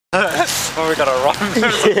Where are we gonna run?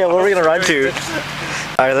 Yeah, where are we gonna run to?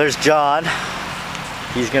 Alright, there's John.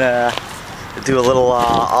 He's gonna do a little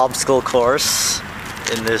obstacle course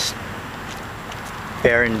in this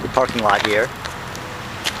barren parking lot here.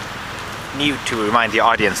 Need to remind the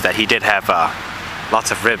audience that he did have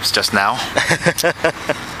lots of ribs just now.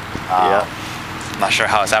 Yeah. Not sure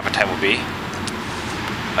how his appetite will be.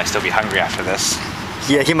 Might still be hungry after this.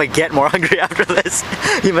 Yeah, he might get more hungry after this.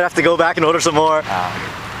 He might have to go back and order some more.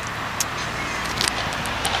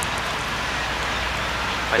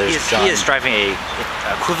 But he is driving a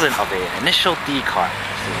equivalent of an initial D car,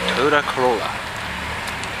 the Toyota Corolla.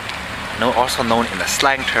 Also known in the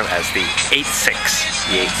slang term as the 8.6.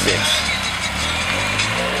 The 8.6.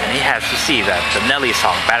 And he has, you see that the Nelly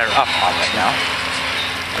song Batter Up on right now.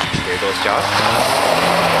 Here goes John.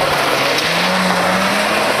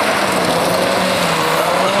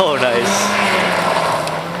 Oh, nice.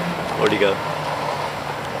 Where'd he go?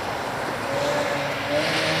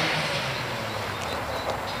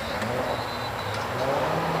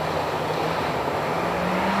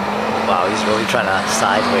 Wow, he's really trying to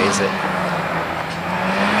sideways it.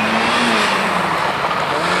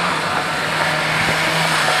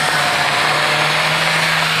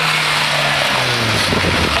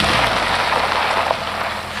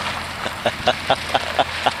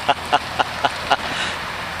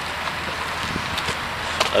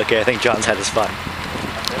 Okay, I think John's had his fun.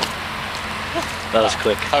 That was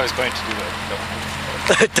quick. I was going to do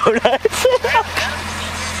that. Donuts?